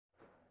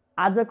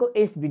आजको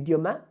यस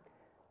भिडियोमा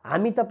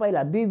हामी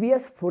तपाईलाई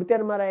BBS 4th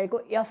इयरमा रहेको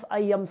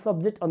FIM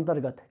सब्जेक्ट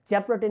अन्तर्गत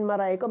च्याप्टर 10 मा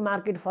रहेको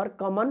मार्केट फर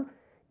कमन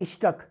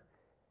स्टक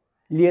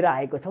लिएर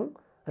आएको छौं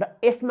र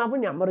यसमा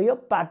पनि हाम्रो यो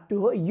पार्ट 2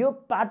 हो। यो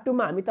पार्ट 2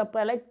 मा हामी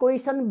तपाईलाई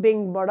क्वेशन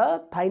बैंकबाट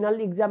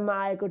फाइनल एक्जाममा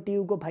आएको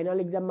TU को फाइनल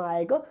एक्जाममा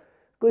आएको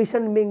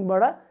क्वेशन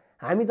बैंकबाट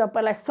हामी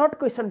तपाईलाई short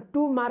question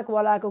 2 mark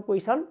वालाको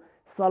question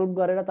solve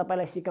गरेर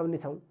तपाईलाई सिकाउने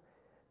छौं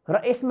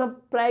र यसमा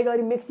प्राय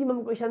गरी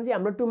म्याक्सिमम क्वेशन चाहिँ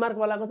हाम्रो 2 मार्क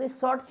वालाको चाहिँ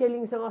सर्ट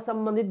सेलिङ सँग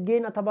सम्बन्धित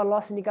गेन अथवा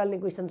लस निकाल्ने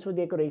क्वेशन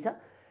सोधेको रहेछ।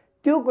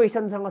 त्यो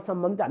क्वेशन सँग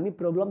सम्बन्धित हामी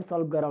प्रब्लम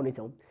सल्भ गराउने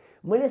छौं।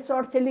 मैले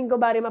सर्ट सेलिङ को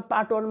बारेमा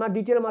पार्ट 1 मा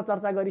डिटेलमा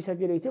चर्चा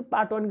गरिसकेको छु।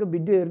 पार्ट 1 को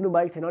भिडियो हेर्नु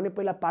भएको छैन भने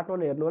पहिला पार्ट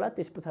 1 हेर्नु होला,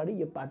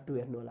 त्यसपछि यो पार्ट 2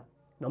 हेर्नु होला।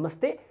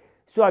 नमस्ते,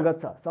 स्वागत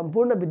छ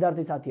सम्पूर्ण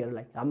विद्यार्थी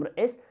साथीहरुलाई हाम्रो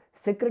यस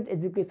सिक्रेट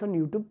एजुकेसन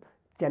युट्युब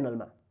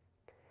च्यानलमा।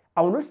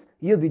 आउनुस्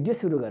यो भिडियो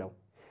सुरु गरौँ।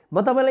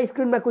 म तपाईलाई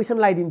स्क्रिनमा क्वेशन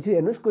लगाइदिन्छु,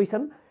 हेर्नुस्।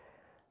 क्वेशन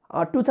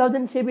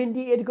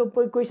 2078 को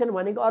क्वेशन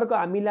भनेको अर्को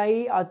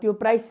हामीलाई त्यो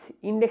प्राइस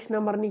इन्डेक्स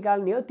नम्बर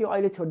निकाल्ने हो। त्यो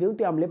अहिले छोड्दियौ,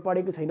 त्यो हामीले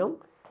पढेको छैनौं।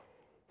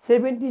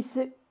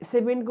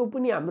 77 को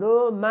पनि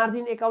हाम्रो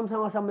मार्जिन अकाउन्ट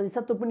सँग सम्बन्धित छ,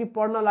 त्यो पनि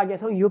पढ्न लागेका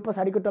छौं। यो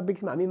पछाडीको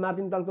टपिक्समा हामी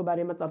मार्जिन कलको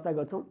बारेमा चर्चा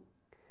गर्छौं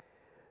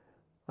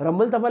र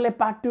मैले तपाईलाई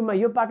पार्ट 2 मा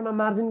यो पार्टमा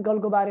मार्जिन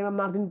कलको बारेमा,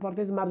 मार्जिन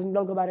पर्चेज, मार्जिन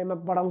कलको बारेमा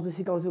पढाउँछु,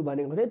 सिकाउँछु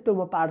भनेको थिएँ। त्यो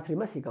म पार्ट 3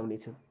 मा सिकाउने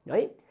छु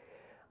है।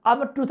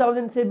 अब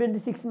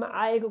 2076 मा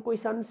आएको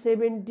क्वेशन,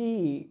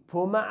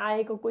 74 मा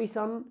आएको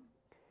क्वेशन,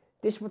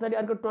 त्यसपछि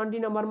अर्को 20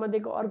 नम्बरमा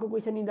दिएको अर्को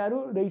क्वेशन यिनीहरु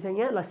रहेछ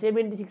यहाँ। ल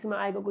 76 मा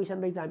आएको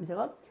क्वेशन रहेछ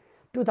हामीसँग।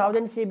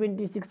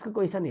 2076 को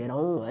क्वेशन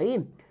हेरौं है।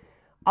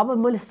 अब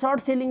मैले सर्ट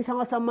सेलिङ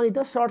सँग सम्बन्धित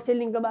हो। सर्ट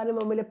सेलिङ को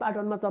बारेमा मैले पार्ट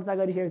 1 मा चर्चा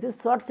गरिसकेको छु।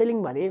 सर्ट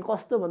सेलिङ भनेको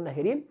कस्तो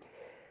भन्दाखेरि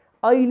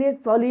अहिले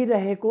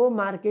चलिरहेको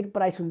मार्केट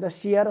प्राइस हुन्छ,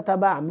 शेयर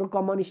अथवा हाम्रो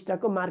कमन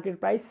स्टकको मार्केट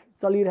प्राइस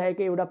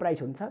चलिरहेको एउटा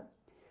प्राइस हुन्छ।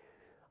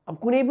 अब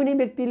कुनै पनि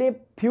व्यक्तिले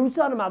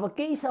फ्युचरमा अब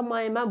केही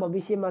समयमा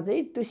भविष्यमा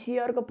चाहिँ त्यो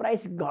शेयरको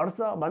प्राइस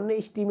घट्छ भन्ने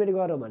एस्टिमेट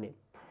गर्यो भने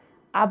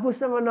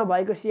आफूसँग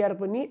नभएको शेयर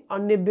पनि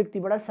अन्य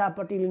व्यक्तिबाट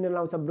सापट्टि लिन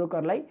लाउँछ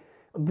ब्रोकरलाई।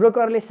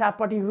 ब्रोकरले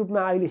सापट्टि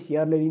रूपमा अहिले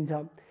शेयर लिन्छ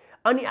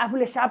अनि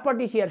आफूले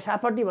सापट्टि शेयर,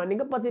 सापट्टि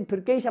भनेको पछि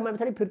केही समय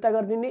पछाडि फिर्ता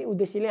गरिदिने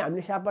उद्देश्यले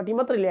हामीले सापट्टि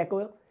मात्र ल्याएको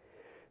हो।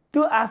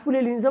 त्यो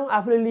आफूले लिन्छौं,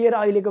 आफूले लिएर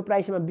अहिलेको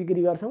प्राइसमा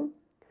बिक्री गर्छौं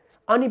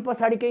अनि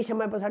पछाडि केही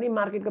समय पछाडि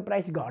मार्केटको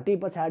प्राइस घटे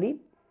पछाडि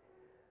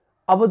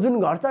अब जुन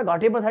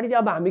घटे पछाडि चाहिँ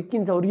अब हामी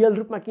किन्छौं, रियल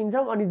रूपमा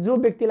किन्छौं अनि जो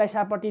व्यक्तिलाई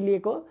सापट्टि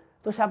लिएको,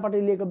 त्यो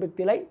सापट्टि लिएको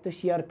व्यक्तिलाई त्यो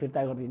शेयर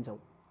फिर्ता गरिदिन्छौं।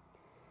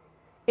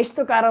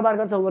 यस्तो कारोबार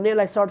गर्छौं भने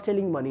यसलाई सर्ट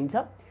सेलिङ भनिन्छ।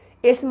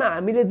 यसमा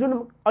हामीले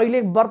जुन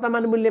अहिले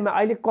वर्तमान मूल्यमा,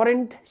 अहिले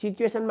करेन्ट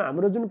सिचुएसनमा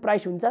हाम्रो जुन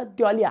प्राइस हुन्छ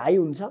त्यो अलि हाई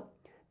हुन्छ,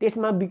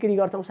 त्यसमा बिक्री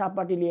गर्छौं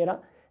सापट्टि लिएर।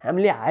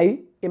 हामीले हाई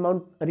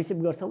अमाउन्ट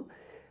रिसिभ गर्छौं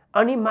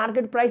अनि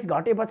मार्केट प्राइस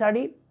घटे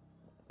पछाडि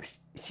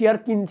शेयर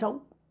किन्छौं,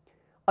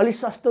 अलि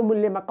सस्तो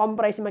मूल्यमा, कम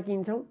प्राइसमा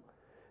किन्छौं।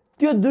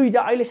 त्यो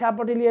दुईटा अहिले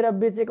सापट्टि लिएर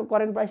बेचेको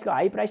करेन्ट प्राइसको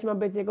हाई प्राइसमा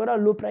बेचेको र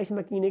लो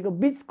प्राइसमा किनेको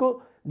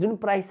बीचको जुन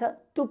प्राइस छ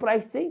त्यो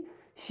प्राइस चाहिँ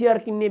शेयर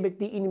किन्ने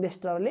व्यक्ति,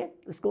 इन्भेस्टरले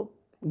उसको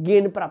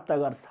गेन प्राप्त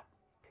गर्छ।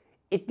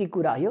 यति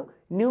कुरा हो।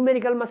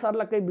 न्यूमेरिकलमा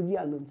सर्लक्कै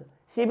बुझिहाल्नुहुन्छ।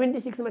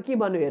 76 मा के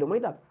भन्यो हेरौँ है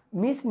त।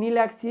 मिस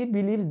नीलाक्षी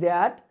बिलिभ्स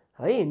दैट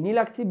है,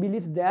 Neelakshi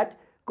believes that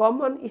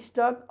common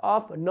stock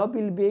of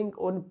Nobel bank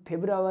on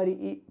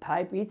February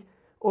 5 is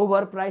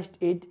over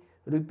priced at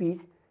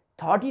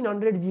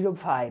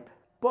 ₹1305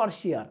 per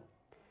share.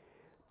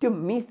 त्यो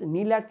मिस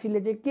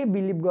नीलाक्षीले चाहिँ के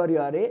बिलिभ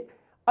गर्यो अरे,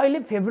 अहिले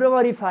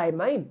फेब्रुअरी 5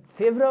 मा है,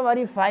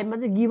 फेब्रुअरी 5 मा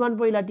चाहिँ गिवन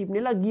पहिला टिप्ने।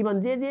 ल गिवन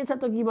जे छ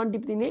त्यो गिवन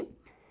टिप्दिने।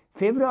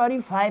 फेब्रुअरी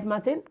 5 मा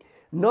चाहिँ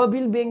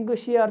नोबेल बैंकको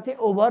शेयर चाहिँ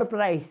ओभर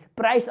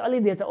प्राइस अलि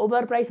दिएछ।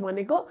 ओभर प्राइस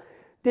भनेको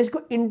त्यसको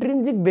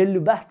इन्ट्रिन्सिक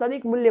भ्यालु,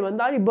 वास्तविक मूल्य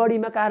भन्दा अलि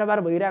बढीमा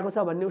कारोबार भइरहेको छ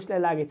भन्ने उसलाई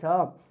लागेछ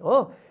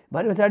हो।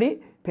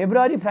 भनेपछि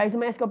फेब्रुअरी 5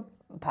 मा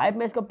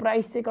यसको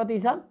प्राइस चाहिँ कति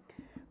छ?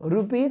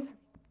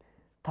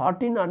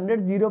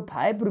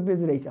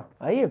 ₹1305 रहेछ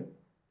है।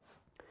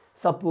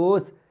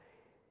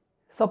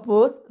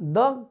 Suppose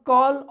the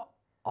call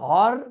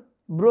or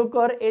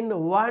broker and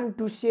want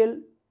to sell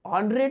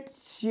 100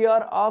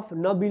 share of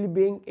Nobel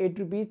Bank at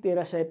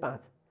 ₹1305।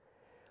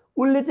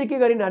 उसले चाहिँ के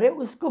गरिन् अरे,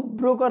 उसको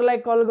ब्रोकरलाई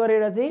कल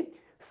गरेर चाहिँ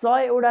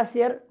 100 वटा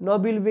शेयर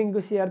नोबेल बैंकको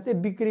शेयर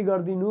चाहिँ बिक्री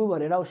गरिदिनु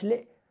भनेर उसले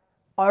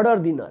अर्डर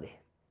दिन अरे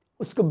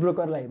उसको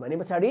ब्रोकरलाई। भने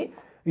पछाडि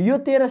यो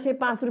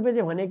 ₹1305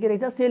 चाहिँ भनेको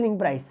रहेछ सेलिङ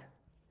प्राइस।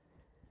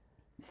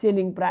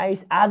 सेलिङ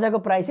प्राइस आजको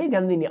प्राइस है,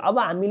 ध्यान दिने। अब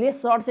हामीले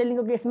सर्ट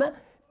सेलिङको केसमा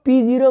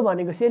P0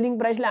 भनेको सेलिङ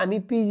प्राइसलाई हामी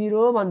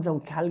P0 भन्छौं,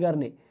 ख्याल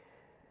गर्ने।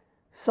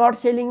 सर्ट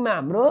सेलिङमा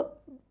हाम्रो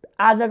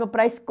आजको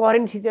प्राइस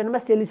करेन्ट सिचुएसनमा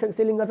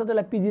सेलिङ गर्छ,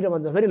 त्यसलाई P0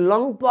 भन्छौं। फेरि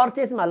लङ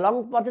पर्चेज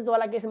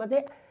वाला केसमा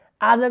चाहिँ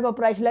आजको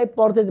प्राइसलाई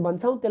पर्चेज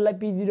भन्छौं, त्यसलाई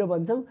P0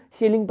 भन्छौं।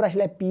 Selling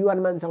प्राइसलाई P1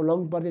 मान्छौं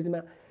long पर्चेजमा।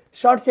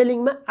 Short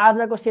सेलिङमा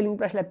आजको सेलिङ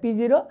प्राइसलाई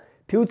P0,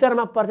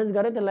 फ्युचरमा पर्चेज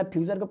गरे त्यसलाई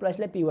फ्युचरको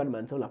प्राइसलाई P1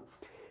 मान्छौं। ल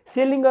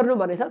सेलिङ गर्नु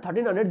भनेछ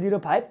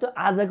 1305, त्यो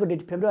आजको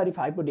डेट फेब्रुअरी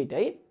 5 को डेट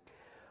है।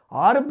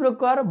 हर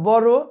broker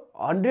Boro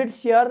 100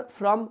 share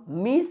from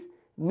miss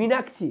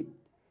Meenakshi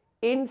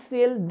and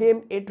sell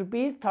them at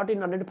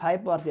 ₹1305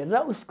 per share. र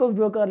उसको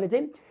ब्रोकरले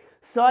चाहिँ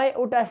 100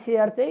 वटा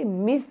शेयर चाहिँ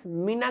मिस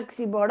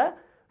मीनाक्षीबाट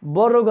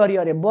बरो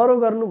गरियो अरे बरो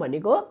गर्नु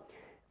भनेको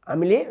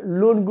हामीले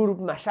लोनको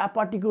रूपमा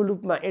सापटीको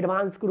रूपमा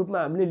एडभान्सको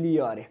रूपमा हामीले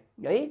लियो अरे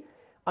है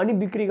अनि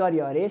बिक्री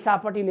गरियो अरे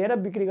सापटी लिएर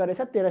बिक्री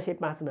गरेछ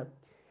 1305 मा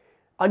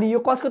अनि यो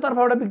कसको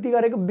तर्फबाट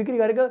बिक्री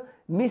गरेको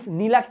मिस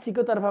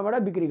नीलाक्षीको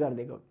तर्फबाट बिक्री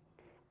गरिदिएको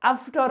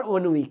आफ्टर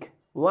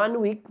 1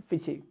 week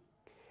पछि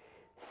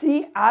she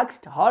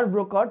asked her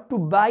broker to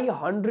buy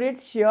 100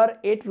 share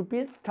at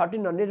rupees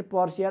 1300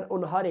 per share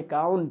on her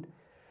account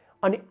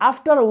अनि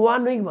आफ्टर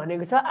 1 week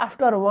भनेको छ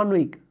आफ्टर 1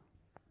 week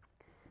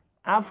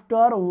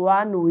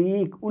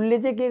उसले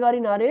चाहिँ के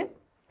गरिन अरे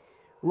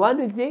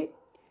 1 week चाहिँ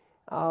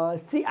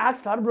she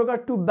asked her broker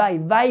to buy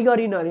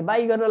गरिन अरे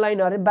बाई गर्न लाइन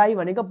अरे बाई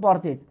भनेको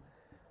पर्चेज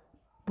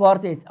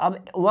अब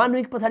 1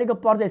 week पछाडिको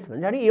पर्चेज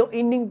भन्छ नि यो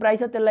इन्डिङ प्राइस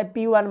हो त्यसलाई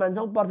P1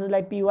 मान्छौं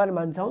पर्चेजलाई P1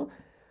 मान्छौं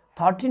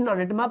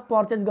 1300 मा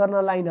पर्चेज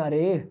गर्न लाइन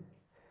अरे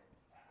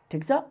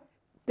ठीक छ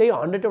त्यही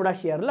 100 वटा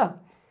शेयर ल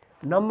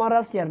नम्बर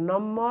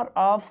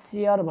अफ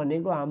शेयर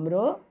भनेको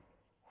हाम्रो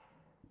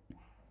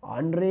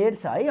 100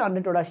 छ है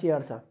 100 वटा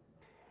शेयर छ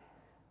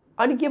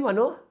अनि के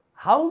भन्नु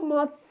how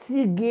much see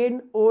gain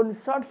own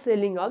short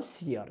selling of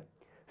share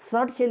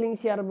short selling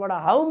शेयरबाट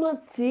how much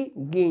see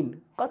gain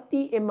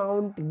कति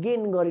अमाउन्ट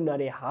गेन गरिन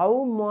अरे हाउ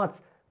मच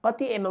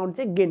कति अमाउन्ट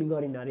चाहिँ गेन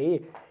गरिन अरे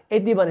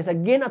यति भनेछ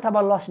गेन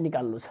अथवा लस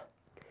निकाल्नु छ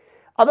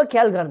अब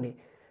ख्याल गर्ने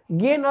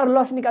गेन अर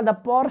लस निकाल्दा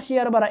पर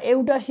शेयरबाट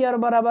एउटा शेयर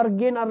बराबर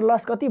गेन अर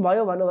लस कति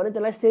भयो भन्नु भने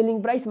त्यसलाई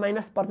selling price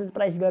minus purchase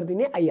price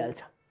गरिदिने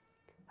आइहाल्छ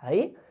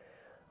है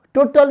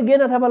टोटल गेन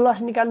अथवा लस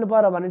निकाल्नु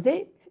पर्यो भने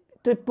चाहिँ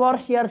त्यो पर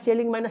शेयर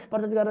सेलिङ माइनस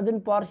पर्चेज गरेर जुन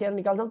पर शेयर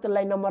निकाल्छौं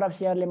त्यसलाई नम्बर अफ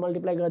शेयरले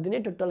मल्टिप्लाई गरिदिने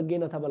टोटल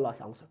गेन अथवा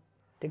लस आउँछ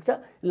ठीक छ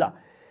ल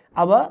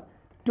अब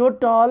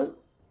टोटल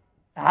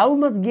हाउ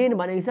मच गेन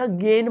भनेको छ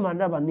गेन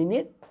भनेर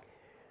भन्दिने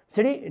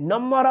फेरि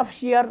नम्बर अफ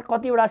शेयर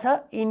कतिवटा छ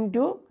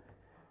इन्टु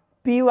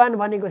P1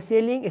 भनेको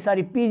सेलिङ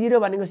P0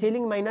 भनेको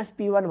सेलिङ माइनस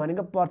P1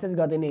 भनेको पर्चेज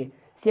गरिदिने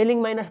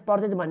सेलिङ माइनस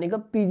पर्चेज भनेको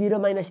P0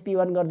 माइनस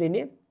P1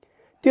 गरिदिने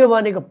त्यो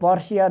भनेको पर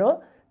शेयर हो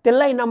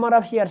त्यसलाई नम्बर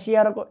अफ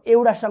शेयरको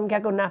एउटा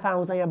संख्याको नाफा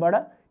आउँछ यहाँबाट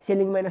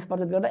सेलिङ माइनस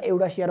पर्चेज गर्दा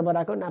एउटा शेयर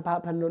बराबरको नाफा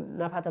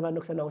अथवा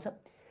नोक्सान आउँछ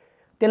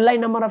त्यसलाई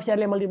नम्बर अफ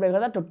शेयरले मल्टिप्लाई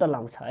गर्दा टोटल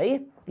आउँछ है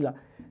ल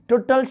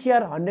टोटल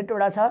शेयर 100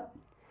 वटा छ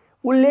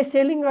उले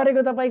सेलिङ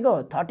गरेको तपाईको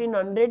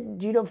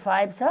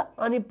 1305 छ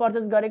अनि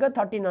पर्चेज गरेको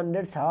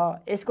 1300 छ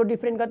यसको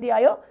डिफरेन्स कति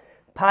आयो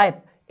 5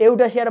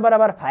 एउटा शेयर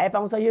बराबर 5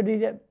 आउँछ यो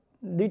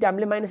दुईटा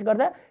हामीले माइनस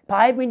गर्दा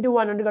 5 *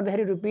 100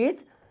 गर्दाखेरि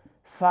रुपीस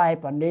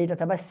 500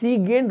 अथवा C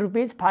gain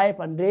rupees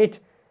 500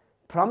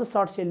 from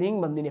short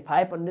selling भन्दिने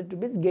 500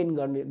 rupees gain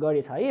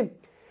गरेछ है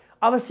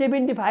अब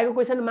 75 को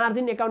क्वेशन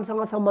मार्जिन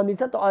अकाउन्टसँग सम्बन्धित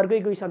छ त अर्कै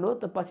क्वेशन हो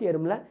त पछि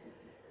हेरौँला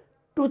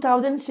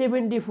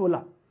 2074 ल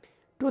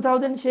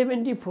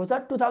 2074 छ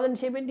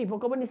 2074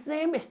 को पनि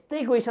सेम यस्तै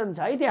क्वेशन छ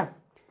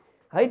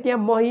है त्यहाँ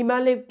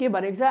महिमाले के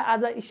भनेको छ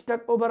आज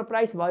स्टक ओभर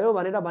प्राइस भयो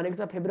भनेर भनेको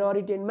छ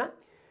फेब्रुअरी 10 मा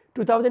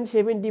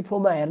 2074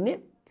 मा हेर्ने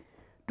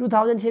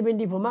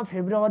 2074 मा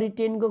फेब्रुअरी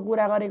 10 को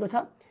कुरा गरेको छ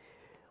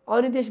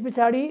अनि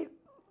त्यसपछि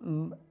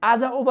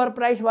आज ओभर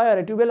प्राइस भयो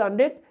अरे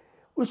 1200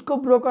 उसको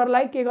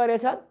ब्रोकरलाई के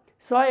गरेछ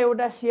 100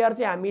 एउटा शेयर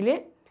चाहिँ हामीले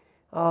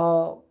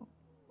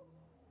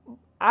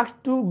आस्क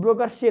टु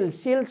ब्रोकर सेल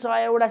 100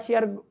 एउटा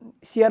शेयर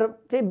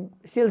चाहिँ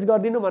सेल्स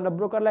गरिदिनु भनेर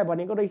ब्रोकरलाई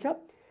भनेको रहेछ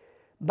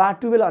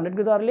 1200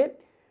 को दरले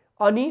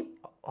अनि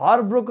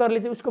हर ब्रोकरले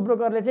चाहिँ उसको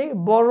ब्रोकरले चाहिँ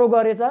बरो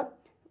गरेछ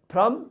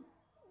फ्रम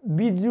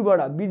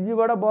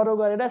बिजुबाट बरो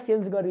गरेर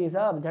सेल्स गरिएछ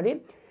भन्छ नि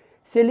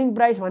सेलिङ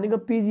प्राइस भनेको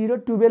P0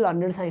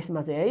 1200 छ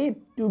यसमा चाहिँ है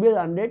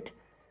 1200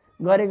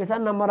 गरेको छ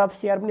नम्बर अफ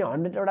शेयर पनि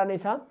 100 वटा नै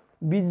छ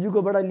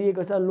बिजुकोबाट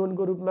लिएको छ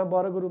लोनको रूपमा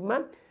बरोको रूपमा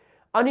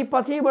अनि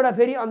पछिबाट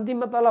फेरि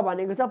अन्तिममा तल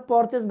भनेको छ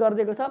पर्चेज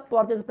गरिदिएको छ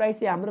पर्चेज प्राइस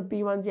चाहिँ हाम्रो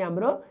P1 चाहिँ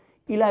हाम्रो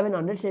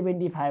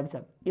 1175 छ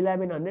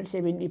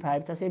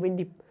 1175 छ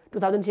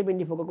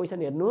 2074 को क्वेशन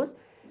हेर्नुस्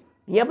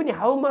यहाँ पनि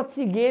how much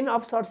gain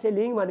of short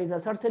selling भनेको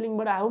छ सर्ट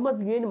सेलिङबाट हाउ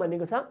मच गेन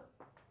भनेको छ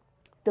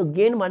त्यो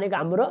गेन भनेको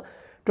हाम्रो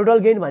टोटल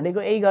गेन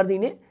भनेको यही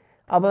गर्दिने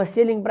अब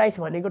सेलिङ प्राइस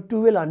भनेको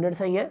 1200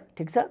 छ यहाँ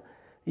ठीक छ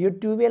यो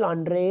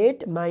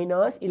 1200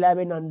 माइनस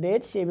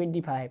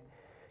 1175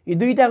 यो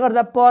दुईटा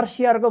गर्दा पर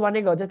शेयर को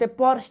भनेको हो जस्तै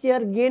पर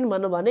शेयर गेन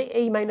भन्नु भने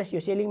यही माइनस यो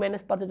सेलिङ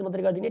माइनस पर्चेज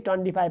मात्रै गर्दिने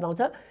 25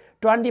 आउँछ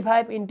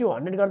 25 *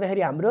 100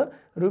 गर्दाखेरि हाम्रो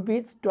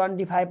रुपीस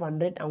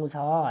 2500 आउँछ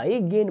है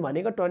गेन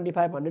भनेको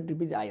 2500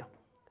 रुपीस आयो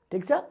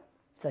ठीक छ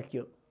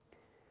सकियो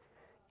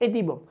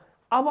यति भयो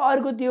अब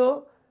अर्को त्यो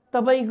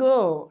तपाईको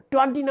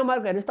 20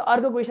 नम्बरको हेर्नुस् त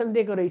अर्को क्वेशन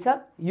दिएको रहेछ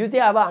यो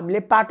चाहिँ अब हामीले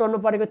पार्ट 1 मा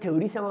पढेको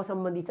थ्योरीसँग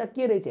सम्बन्धित छ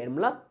के रहेछ हेरौँ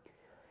ल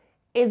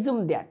assume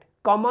that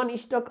common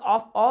stock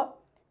of a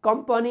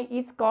company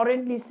is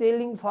currently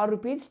selling for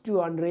rupees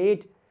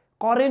 200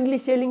 currently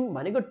selling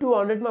भनेको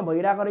 200 मा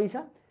भइराको रहेछ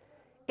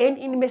an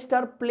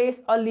investor place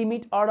a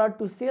limit order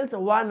to sell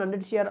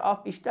 100 share of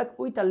stock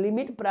with a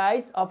limit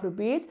price of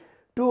rupees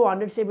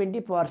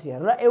 270 per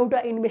share र एउटा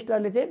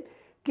इन्भेस्टरले चाहिँ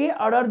के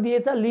order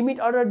दिएछ limit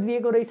order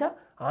दिएको रहेछ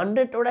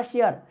 100 वटा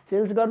शेयर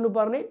सेल्स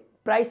गर्नुपर्ने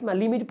प्राइसमा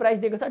लिमिट प्राइस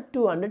दिएको छ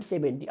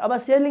 270 अब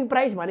सेलिङ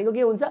प्राइस भनेको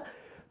के हुन्छ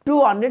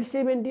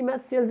 270 मा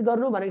सेल्स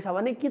गर्नु भनेको छ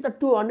भने कि त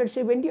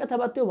 270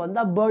 अथवा त्यो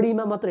भन्दा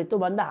बढीमा मात्रै त्यो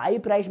भन्दा हाई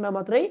प्राइसमा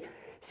मात्रै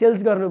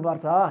सेल्स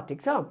गर्नुपर्छ,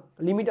 ठिक छ,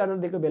 लिमिट अर्डर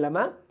दिएको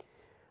बेलामा।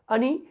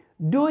 अनि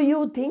do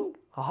you think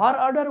her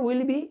order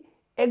will be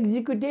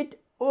executed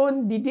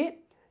on the day,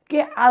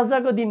 के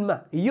आजको दिनमा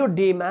यो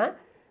डेमा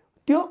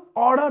त्यो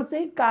अर्डर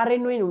चाहिँ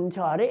कार्यान्वयन हुन्छ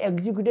अरे,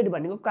 एक्जिक्युटेड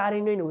भनेको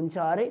कार्यान्वयन हुन्छ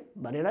अरे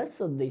भनेर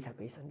सोध्दैछ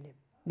क्वेसनले।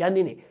 ध्यान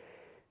दिने,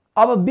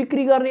 अब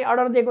बिक्री गर्ने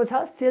अर्डर दिएको छ,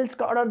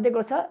 सेल्सको अर्डर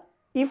दिएको छ।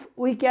 इफ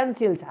वी क्यान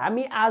सेल्स,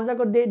 हामी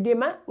आजको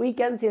डेमा वी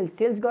क्यान सेल्स,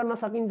 सेल्स गर्न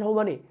सकिन्छौँ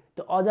भने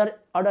त्यो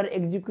अर्डर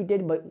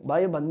एक्जिक्युटेड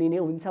भयो भनिदिने,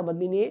 हुन्छ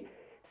भनिदिने।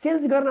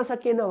 सेल्स गर्न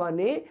सकिएन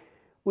भने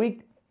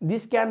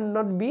this can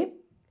not be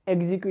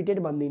executed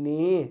भनिदिने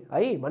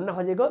है। भन्न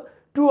खोजेको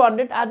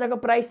 200 आजको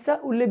प्राइस छ,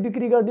 उसले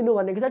बिक्री गरिदिनु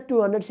भनेको छ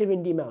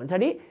 270 मा हुन्छ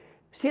नि।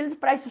 सेल्स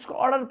प्राइस, उसको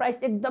अर्डर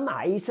प्राइस एकदम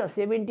हाई छ,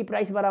 70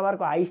 प्राइस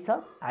बराबरको हाई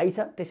छ,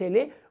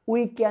 त्यसैले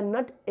we can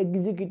not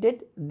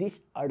executed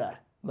this order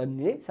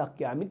भन्ने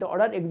सक्यो। हामी त्यो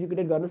अर्डर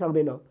एक्जिक्युटेड गर्न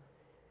सक्दैनौँ।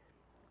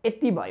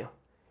 यति भयो।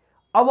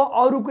 अब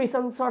अरू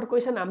क्वेसन, सर्ट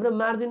क्वेसन हाम्रो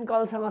मार्जिन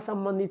कलसँग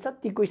सम्बन्धित छ,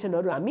 ती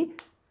क्वेसनहरू हामी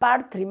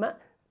पार्ट 3 मा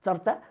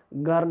चर्चा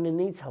गर्ने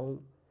नै छौँ।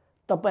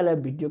 तपाईँलाई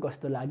भिडियो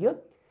कस्तो लाग्यो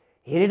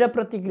हेरेर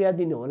प्रतिक्रिया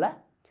दिनुहोला,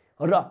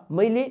 र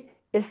मैले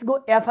यसको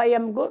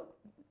FIM को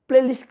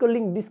प्लेलिस्टको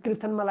लिङ्क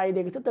डिस्क्रिप्सनमा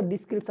लगाइदिएको छु, त्यो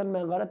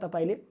डिस्क्रिप्सनमा गएर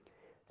तपाईँले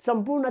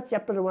सम्पूर्ण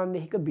च्याप्टर 1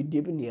 देखिको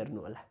भिडियो पनि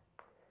हेर्नुहोला,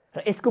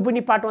 र यसको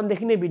पनि पार्ट 1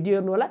 देखि नै भिडियो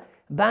हेर्नुहोला।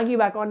 बाँकी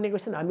भएको अन्य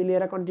क्वेसन हामी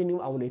लिएर कन्टिन्यू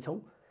आउनेछौँ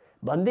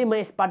भन्दै म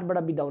यस पार्टबाट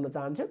बिदा हुन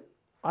चाहन्छु।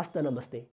 हस्त नमस्ते।